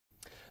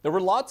There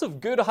were lots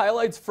of good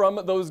highlights from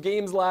those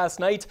games last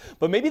night,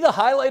 but maybe the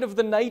highlight of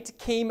the night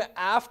came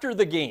after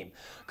the game.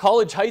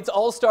 College Heights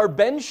All-Star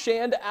Ben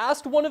Shand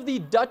asked one of the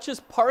Dutchess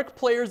Park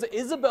players,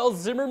 Isabel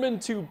Zimmerman,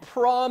 to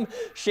prom.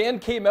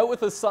 Shand came out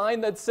with a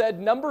sign that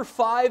said, "Number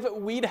 5,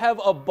 we'd have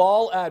a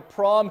ball at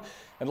prom."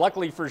 And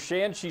luckily for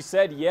Shand, she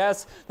said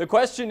yes. The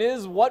question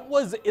is, what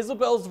was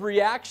Isabel's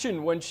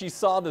reaction when she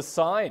saw the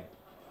sign?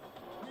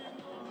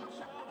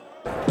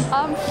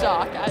 I'm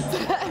shocked.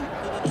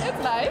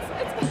 It's nice.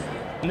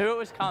 Knew it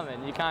was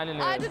coming. You kind of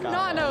knew it was coming. I did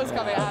not know it was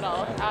coming at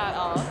all.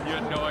 You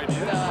had no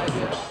idea? No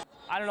idea.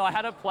 I don't know. I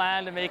had a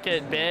plan to make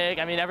it big.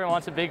 I mean, everyone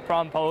wants a big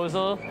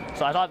promposal,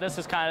 so I thought this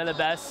was kind of the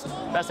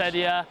best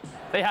idea.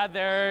 They had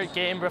their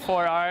game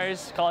before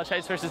ours, College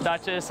Heights versus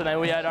Dutchess, and then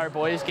we had our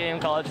boys' game,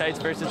 College Heights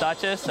versus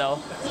Dutchess. So,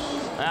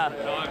 yeah,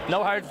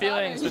 no hard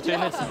feelings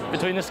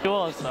between the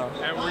schools. So.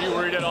 And were you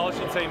worried at all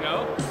she'd say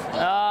no?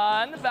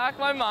 In the back of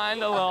my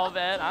mind, a little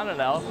bit. I don't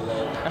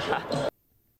know.